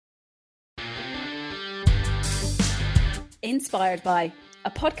Inspired by, a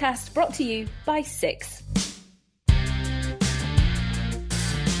podcast brought to you by Six.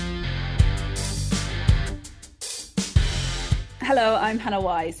 Hello, I'm Hannah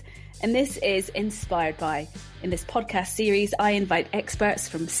Wise, and this is Inspired by. In this podcast series, I invite experts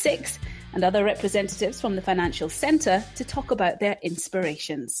from Six and other representatives from the financial centre to talk about their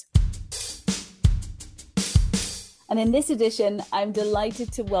inspirations. And in this edition, I'm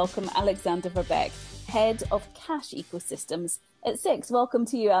delighted to welcome Alexander Verbeck, Head of Cash Ecosystems at Six. Welcome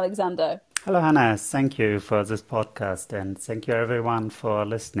to you, Alexander. Hello, Hannah. Thank you for this podcast, and thank you everyone for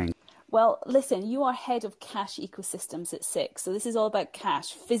listening. Well, listen, you are Head of Cash Ecosystems at Six, so this is all about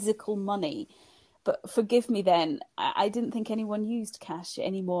cash, physical money. But forgive me then, I didn't think anyone used cash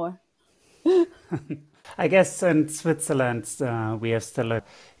anymore. I guess in Switzerland we have still an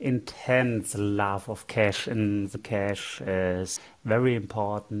intense love of cash, and the cash is very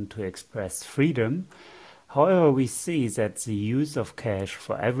important to express freedom. However, we see that the use of cash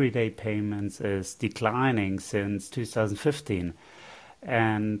for everyday payments is declining since 2015.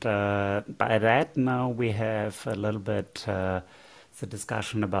 And by that now we have a little bit the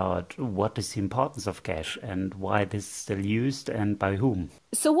discussion about what is the importance of cash and why it is still used and by whom.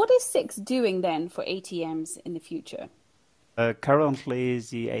 So what is Six doing then for ATMs in the future? Currently,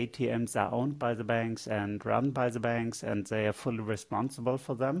 the ATMs are owned by the banks and run by the banks, and they are fully responsible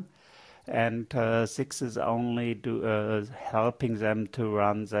for them. And Six is only helping them to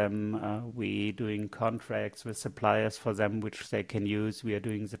run them. We doing contracts with suppliers for them, which they can use. We are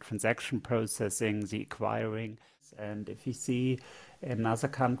doing the transaction processing, the acquiring. And if you see in other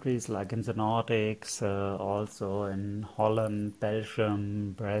countries, like in the Nordics, also in Holland,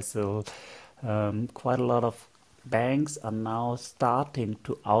 Belgium, Brazil, quite a lot of banks are now starting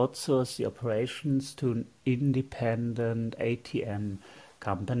to outsource the operations to an independent ATM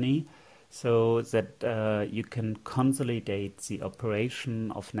company, so that you can consolidate the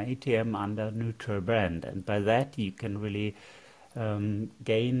operation of an ATM under a neutral brand. And by that you can really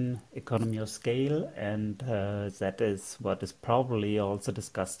gain economy of scale, and that is what is probably also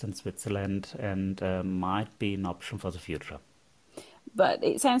discussed in Switzerland and might be an option for the future. But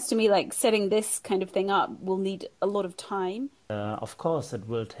it sounds to me like setting this kind of thing up will need a lot of time. Of course, it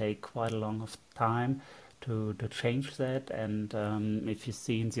will take quite a long of time to change that, and if you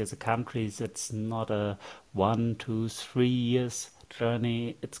see in the other countries, it's not a 1, 2, 3 years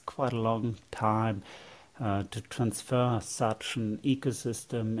journey. It's quite a long time to transfer such an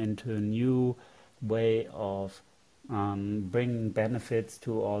ecosystem into a new way of bringing benefits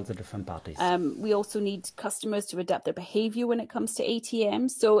to all the different parties. We also need customers to adapt their behavior when it comes to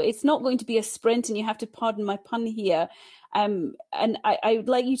ATMs. So it's not going to be a sprint, and you have to pardon my pun here. And I would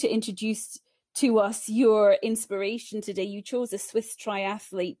like you to introduce to us your inspiration today. You chose a Swiss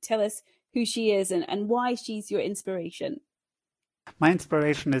triathlete. Tell us who she is and why she's your inspiration. My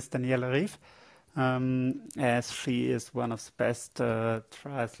inspiration is Daniela Ryf, as she is one of the best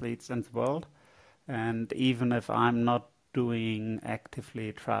triathletes in the world. And even if I'm not doing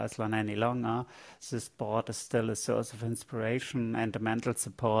actively triathlon any longer, the sport is still a source of inspiration and a mental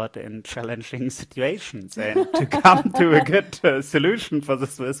support in challenging situations. And to come to a good solution for the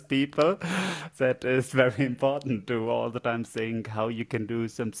Swiss people, that is very important to all the time think how you can do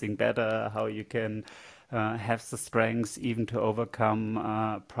something better, how you can have the strength even to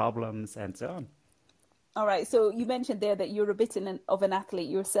overcome problems and so on. All right. So you mentioned there that you're a bit of an athlete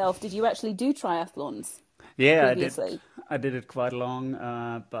yourself. Did you actually do triathlons? Yeah, previously? I did it quite long,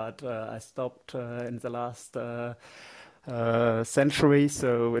 but I stopped in the last century,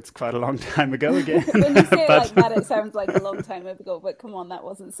 so it's quite a long time ago again. When you say it like that, it sounds like a long time ago, but come on, that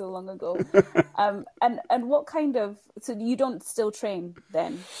wasn't so long ago. And what kind of, so you don't still train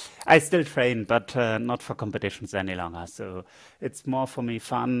then? I still train, but not for competitions any longer. So it's more for me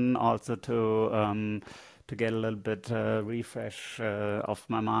fun, also to get a little bit refresh of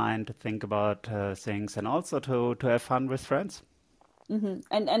my mind, to think about things, and also to have fun with friends. Mm-hmm.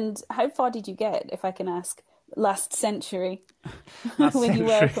 And how far did you get, if I can ask? Last century, when you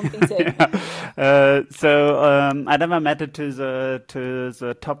were competing. Yeah. I never made it to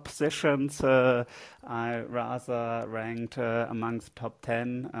the top positions. I rather ranked amongst the top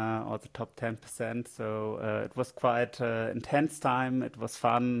 10 or the top 10%. So it was quite intense time. It was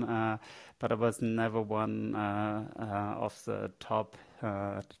fun, but I was never one of the top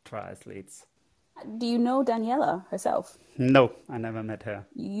triathletes. Do you know Daniela herself? No, I never met her.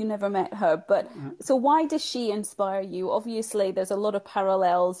 You never met her, but so why does she inspire you? Obviously, there's a lot of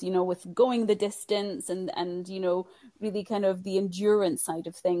parallels, with going the distance and really kind of the endurance side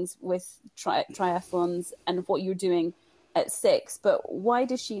of things with triathlons and what you're doing at Six. But why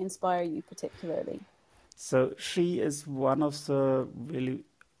does she inspire you particularly? So she is one of the really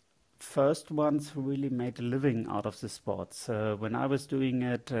first ones who really made a living out of the sports. When I was doing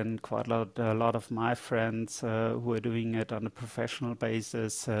it, and quite a lot of my friends who were doing it on a professional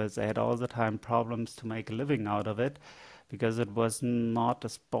basis, they had all the time problems to make a living out of it because it was not a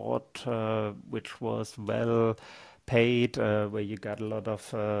sport which was well paid, where you got a lot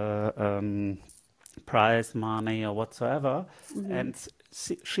of prize money or whatsoever. Mm-hmm. And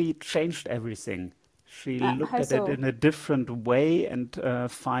she changed everything. She looked How at it so? in a different way and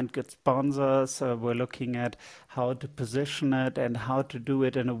find good sponsors. We're looking at how to position it and how to do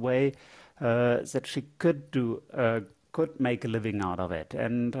it in a way that she could make a living out of it.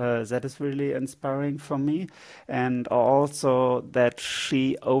 And that is really inspiring for me. And also that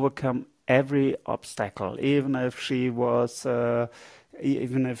she overcome every obstacle, even if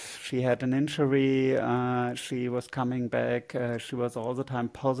she had an injury, she was coming back. She was all the time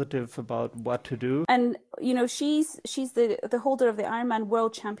positive about what to do. And she's the holder of the Ironman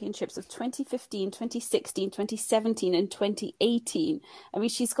World Championships of 2015, 2016, 2017, and 2018. I mean,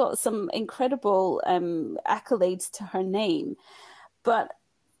 she's got some incredible accolades to her name. But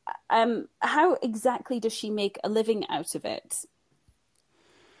how exactly does she make a living out of it?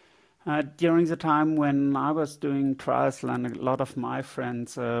 During the time when I was doing triathlon, a lot of my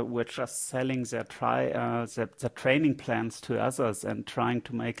friends were just selling their training plans to others and trying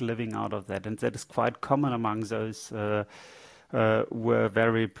to make a living out of that. And that is quite common among those were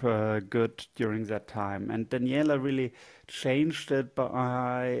very good during that time. And Daniela really changed it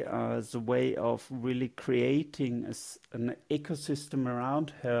by the way of really creating an ecosystem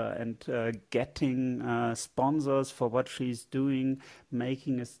around her and getting sponsors for what she's doing,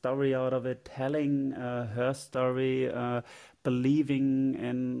 making a story out of it, telling her story, believing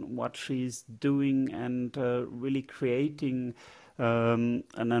in what she's doing, and really creating an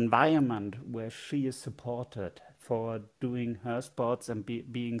environment where she is supported for doing her sports and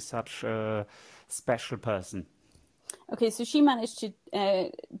being such a special person. Okay, so she managed to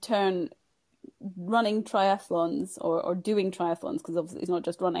turn running triathlons or doing triathlons, because obviously it's not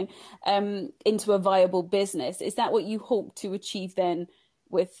just running, into a viable business. Is that what you hope to achieve then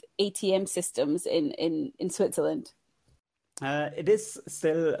with ATM systems in Switzerland? It is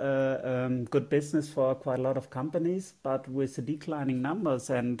still good business for quite a lot of companies, but with the declining numbers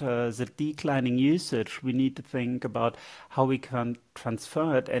and the declining usage, we need to think about how we can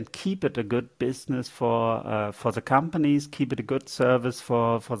transfer it and keep it a good business for the companies, keep it a good service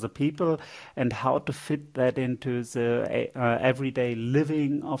for the people, and how to fit that into the everyday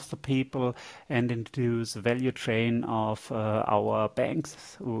living of the people and into the value chain of our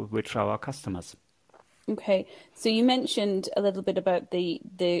banks, which are our customers. Okay, so you mentioned a little bit about the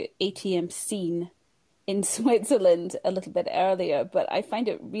ATM scene in Switzerland a little bit earlier, but I find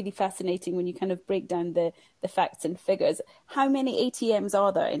it really fascinating when you kind of break down the facts and figures. How many ATMs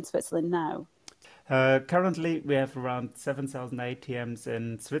are there in Switzerland now? Currently, we have around 7,000 ATMs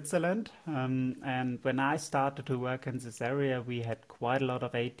in Switzerland. And when I started to work in this area, we had quite a lot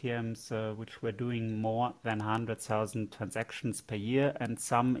of ATMs which were doing more than 100,000 transactions per year, and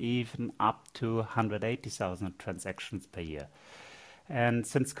some even up to 180,000 transactions per year. And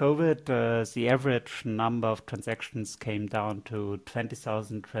since COVID, the average number of transactions came down to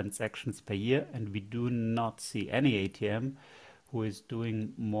 20,000 transactions per year, and we do not see any ATM who is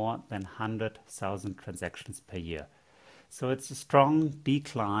doing more than 100,000 transactions per year. So it's a strong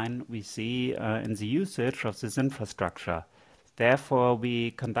decline we see in the usage of this infrastructure. Therefore,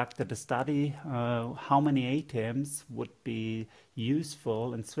 we conducted a study how many ATMs would be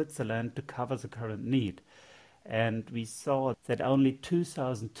useful in Switzerland to cover the current need. And we saw that only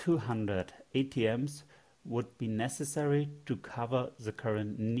 2,200 ATMs would be necessary to cover the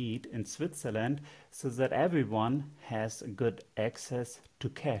current need in Switzerland so that everyone has good access to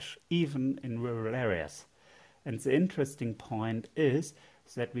cash, even in rural areas. And the interesting point is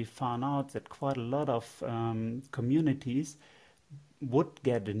that we found out that quite a lot of communities would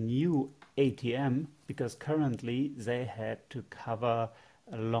get a new ATM because currently they had to cover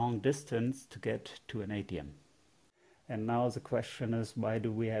a long distance to get to an ATM. And now the question is, why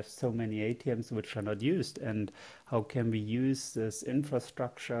do we have so many ATMs which are not used? And how can we use this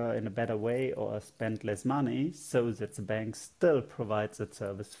infrastructure in a better way or spend less money so that the bank still provides that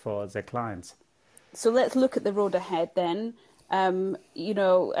service for their clients? So let's look at the road ahead then.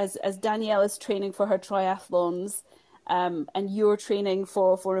 As Danielle is training for her triathlons, and you're training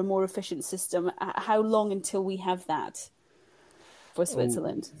for a more efficient system, how long until we have that for Oh,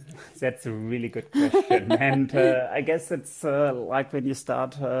 Switzerland? that's a really good question. And I guess it's like when you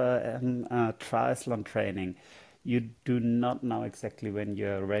start triathlon training. you do not know exactly when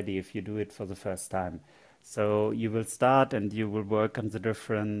you're ready if you do it for the first time. So you will start and you will work on the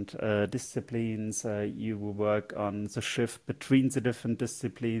different disciplines. You will work on the shift between the different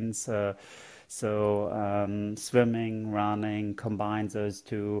disciplines. Swimming, running, combine those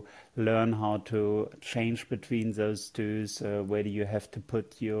two, learn how to change between those two. So where do you have to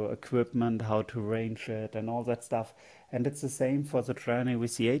put your equipment, how to arrange it, and all that stuff. And it's the same for the journey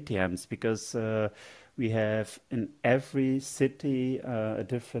with the ATMs because we have in every city a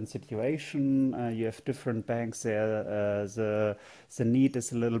different situation. You have different banks there. The need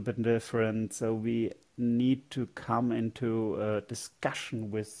is a little bit different. So we need to come into a discussion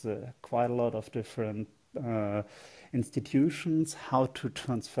with quite a lot of different uh, institutions how to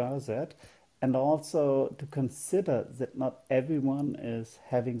transfer that. And also to consider that not everyone is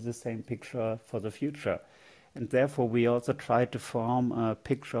having the same picture for the future. And therefore, we also try to form a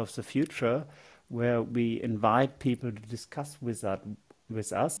picture of the future where we invite people to discuss with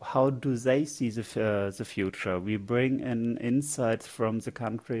us how do they see the future. We bring in insights from the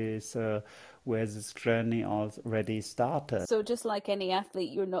countries where this journey already started. So just like any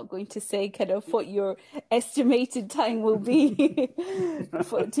athlete, you're not going to say kind of what your estimated time will be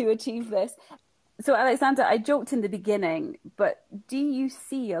to achieve this. So Alexander, I joked in the beginning, but do you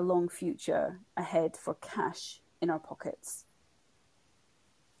see a long future ahead for cash in our pockets?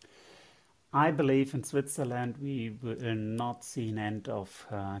 I believe in Switzerland we will not see an end of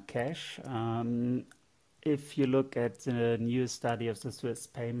cash. If you look at the new study of the Swiss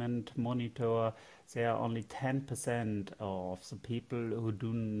Payment Monitor, there are only 10% of the people who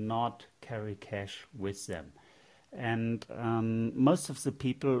do not carry cash with them. And most of the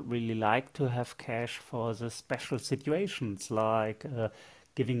people really like to have cash for the special situations, like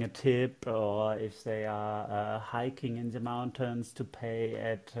giving a tip, or if they are hiking in the mountains to pay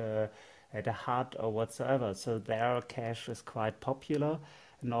at a hut or whatsoever. So their cash is quite popular.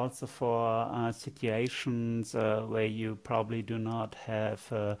 And also for situations where you probably do not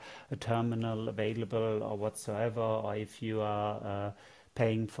have a terminal available or whatsoever, or if you are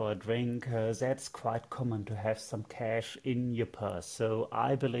paying for a drink, that's quite common to have some cash in your purse. So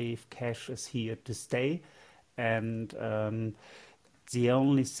I believe cash is here to stay, and the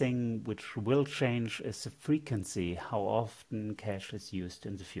only thing which will change is the frequency, how often cash is used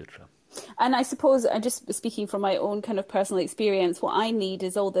in the future. And I suppose, I'm just speaking from my own kind of personal experience, what I need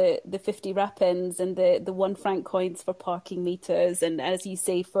is all the 50 wrap-ins and the 1 franc coins for parking meters. And as you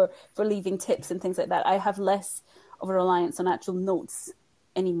say, for leaving tips and things like that, I have less of a reliance on actual notes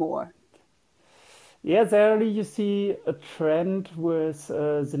anymore. Yeah, there you see a trend with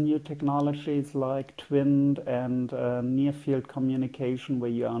the new technologies like Twin and near field communication, where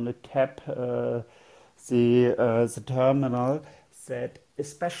you only tap the terminal, that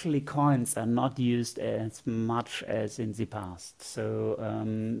especially coins are not used as much as in the past. So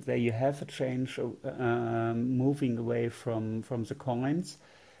there you have a change moving away from the coins,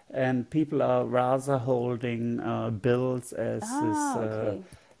 and people are rather holding bills as this Ah, okay.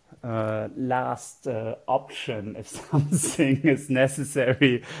 last option if something is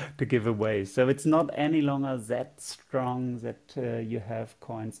necessary to give away. So it's not any longer that strong that you have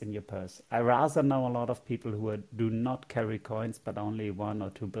coins in your purse. I rather know a lot of people who do not carry coins, but only 1 or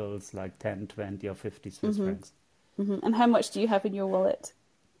 2 bills, like 10, 20, or 50 Swiss Hmm. francs. Hmm. And how much do you have in your wallet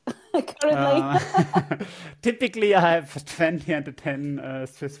currently? Uh, Typically, I have 20 and a 10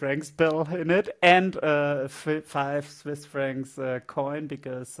 Swiss francs bill in it, and 5 Swiss francs coin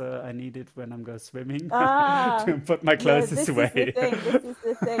because I need it when I'm go swimming Ah, to put my yeah, clothes this is the away. thing. This is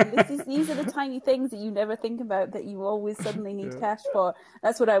the thing. These are the tiny things that you never think about that you always suddenly need Yeah. cash for.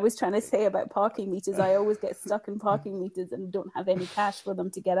 That's what I was trying to say about parking meters. I always get stuck in parking meters and don't have any cash for them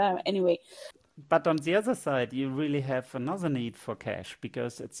to get out. Anyway, But on the other side, you really have another need for cash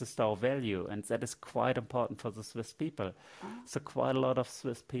because it's a store value, and that is quite important for the Swiss people. So quite a lot of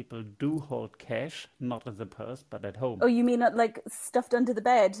Swiss people do hold cash, not in the purse, but at home. oh, you mean like stuffed under the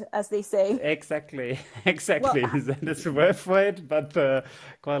bed, as they say? Exactly, Well, exactly. That is the word for it, but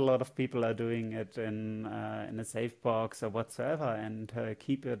quite a lot of people are doing it in a safe box or whatsoever, and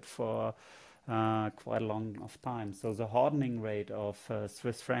keep it for quite a long of time. So the hardening rate of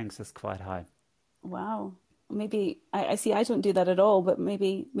Swiss francs is quite high. wow. Maybe I see I don't do that at all, but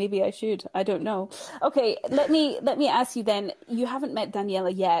maybe I should. I don't know. Okay, let me ask you then. You haven't met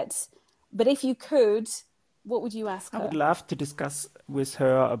Daniela yet, but if you could, what would you ask I would her? love to discuss with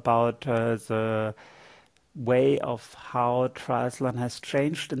her about the way of how triathlon has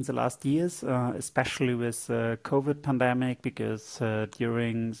changed in the last years, especially with the COVID pandemic, because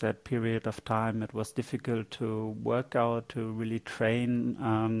during that period of time it was difficult to work out, to really train.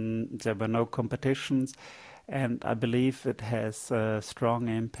 There were no competitions. And I believe it has a strong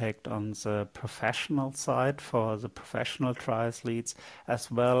impact on the professional side for the professional triathletes, as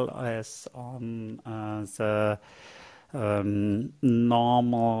well as on the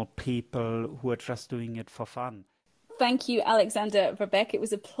normal people who are just doing it for fun. Thank you, Alexander Verbeck. It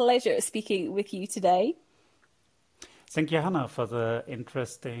was a pleasure speaking with you today. Thank you, Hannah, for the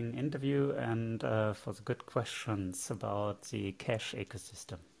interesting interview and for the good questions about the cash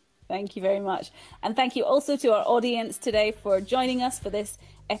ecosystem. Thank you very much. And thank you also to our audience today for joining us for this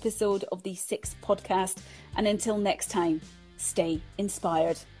episode of the Six Podcast. And until next time, stay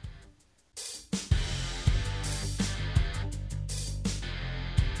inspired.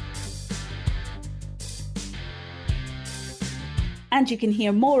 And you can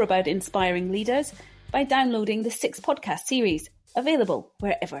hear more about inspiring leaders by downloading the Six Podcast series, available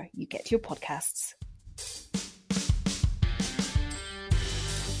wherever you get your podcasts.